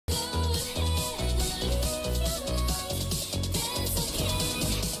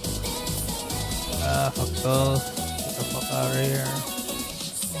Fuck those. Get the fuck out of here.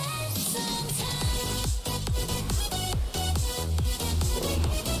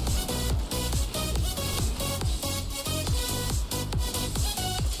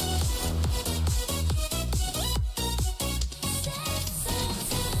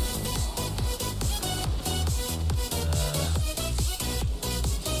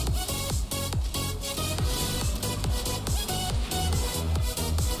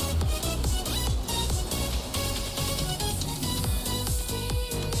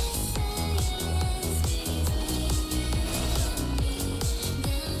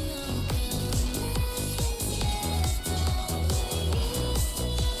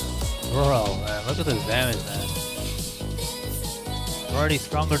 Bro, man, look at this damage, man. We're already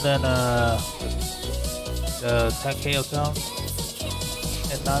stronger than the 10k account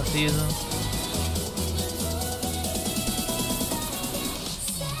in non-season.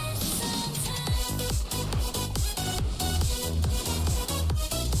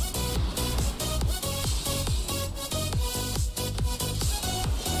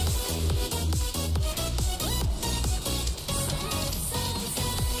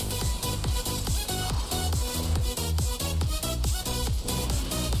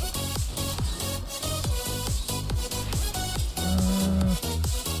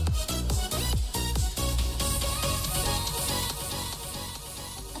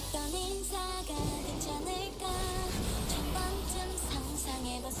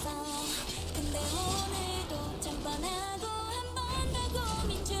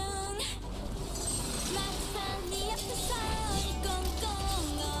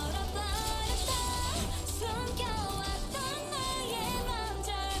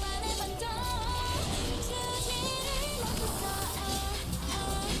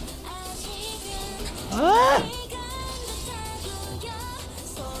 Ah!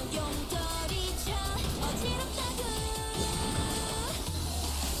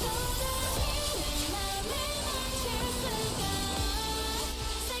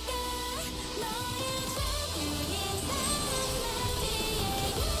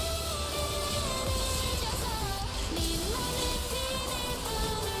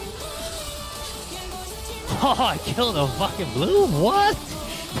 Oh, I killed a fucking blue? What?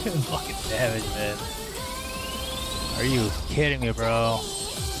 Fucking damage, man. Are you kidding me, bro?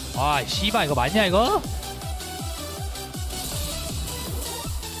 아, 씨발, 이거 맞냐, 이거?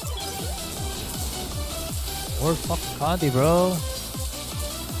 Where's fucking Condi, bro?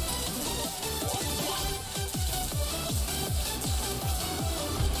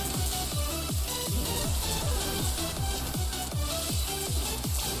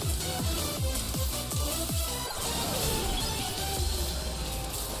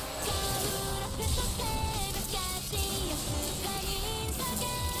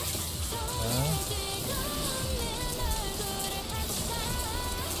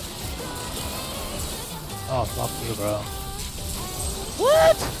 Oh, fuck you, bro.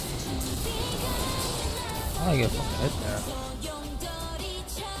 What? How do I get fucking hit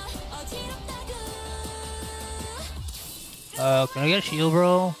there? Can I get a shield,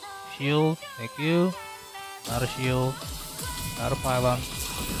 bro? Shield, thank you. Not a shield. Not a pylon.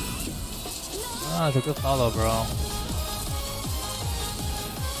 Ah, it's a good follow, bro.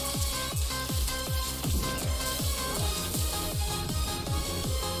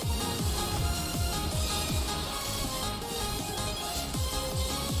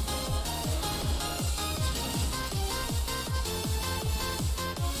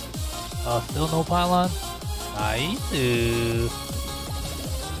 Still no pylon? Nice.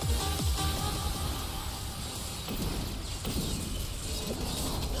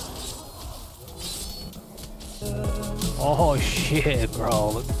 Oh shit,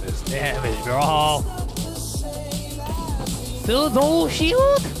 bro. Look at this damage, bro. Still no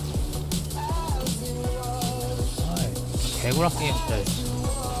shield? Alright. 개구락 게임 진짜.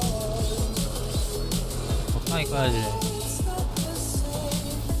 적당히 까야지.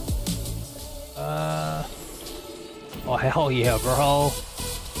 Oh hell yeah, bro.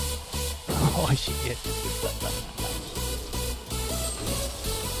 Oh shit.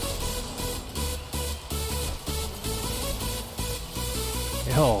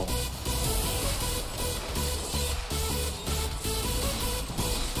 Yo.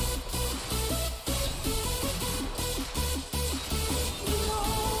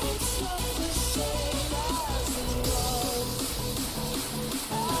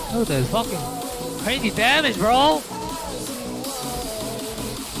 Look at this fucking crazy damage, bro.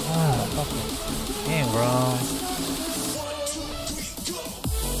 Ah, fucking damn, bro.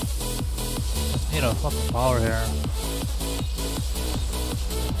 Just need a fucking power here.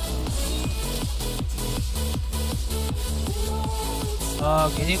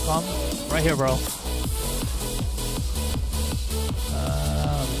 Can you come? Right here, bro.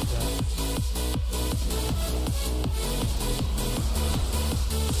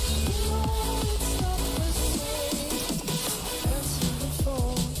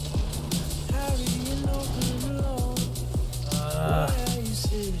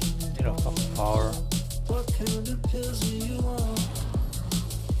 Need a fucking power.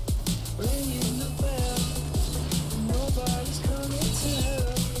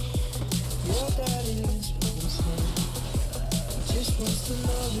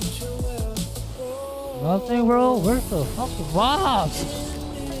 Nothing, bro. Where's the fucking mobs?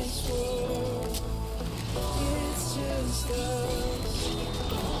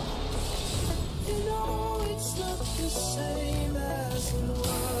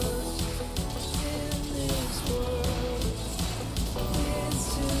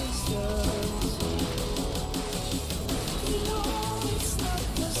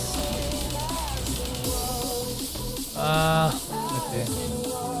 Okay.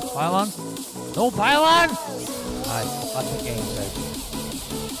 Pylon? No pylon? Nice. Lots of games, guys.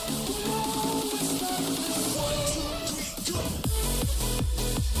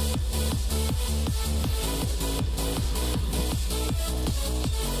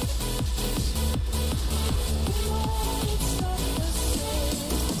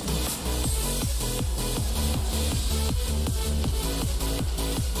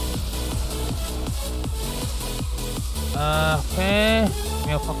 Okay. Give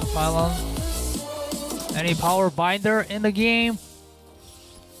me a fucking pylon. Any power binder in the game?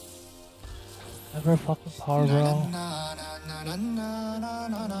 Never fucking power, bro.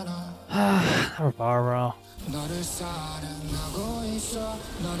 Never power, bro.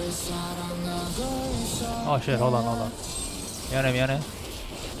 Oh shit, hold on. 미안해.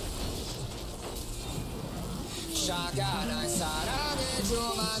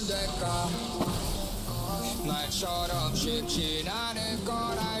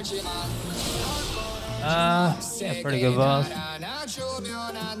 Yeah, pretty good boss.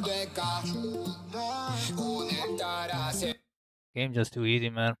 Game just too easy,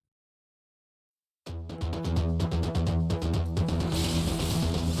 man.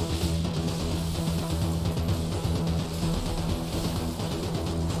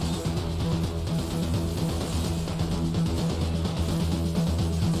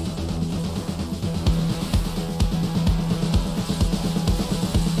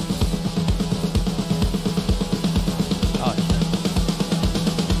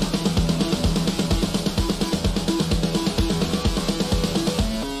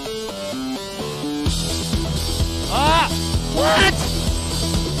 What?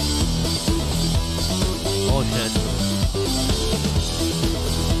 Oh shit.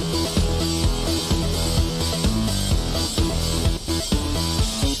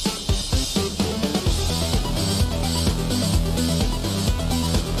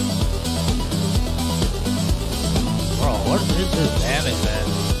 Bro, what is this damage, man?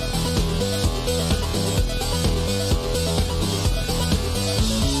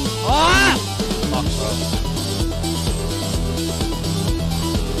 Ah! Fuck, bro.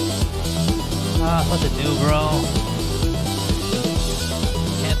 What to do, bro?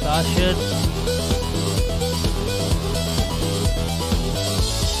 Can't dodge shit.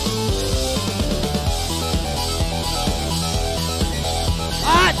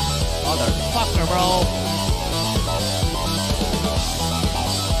 What? Motherfucker, bro.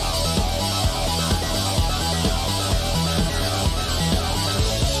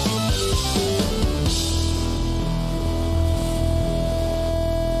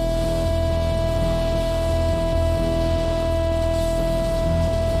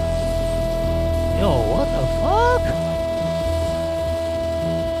 Yo, what the fuck?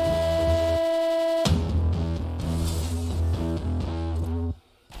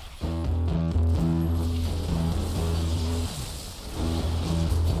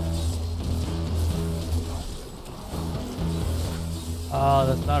 Oh,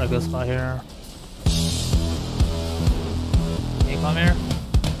 that's not a good spot here. Can you come here?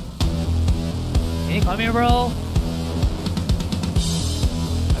 Can you come here, bro?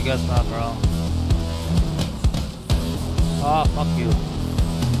 I guess not, bro. Oh, fuck you.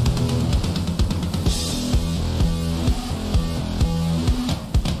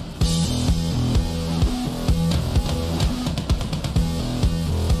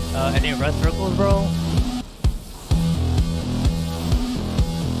 Any red circles, bro?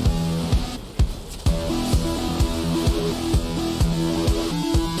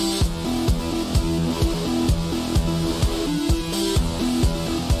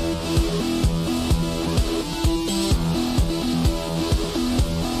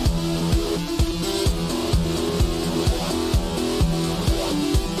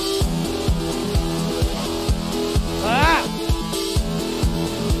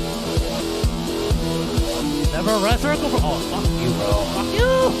 Oh, fuck you, bro. Fuck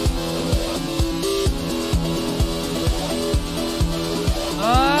you!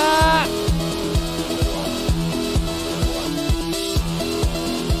 Ah!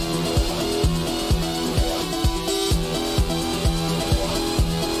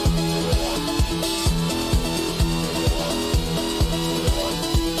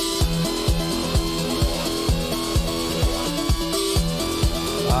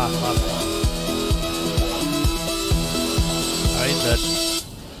 Ah, fuck. Alright, he's dead.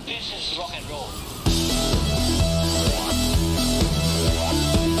 This is rock and roll.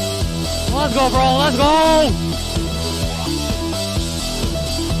 Let's go, bro. Let's go.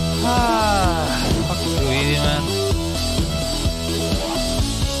 Ah, fucking too easy, man.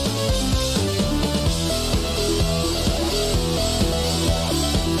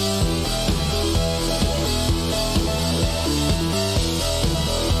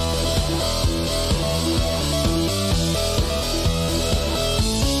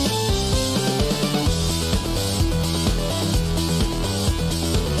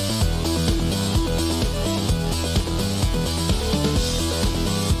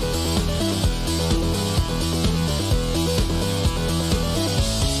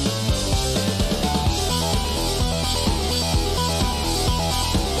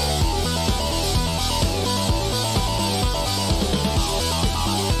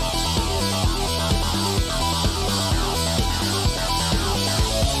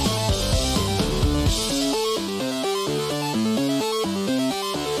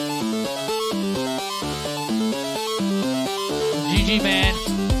 GG, man.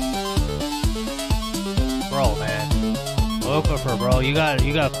 Bro, man. Look up her, bro. You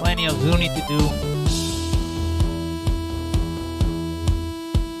got plenty of Zuni to do.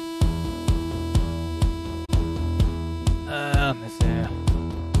 Let me see.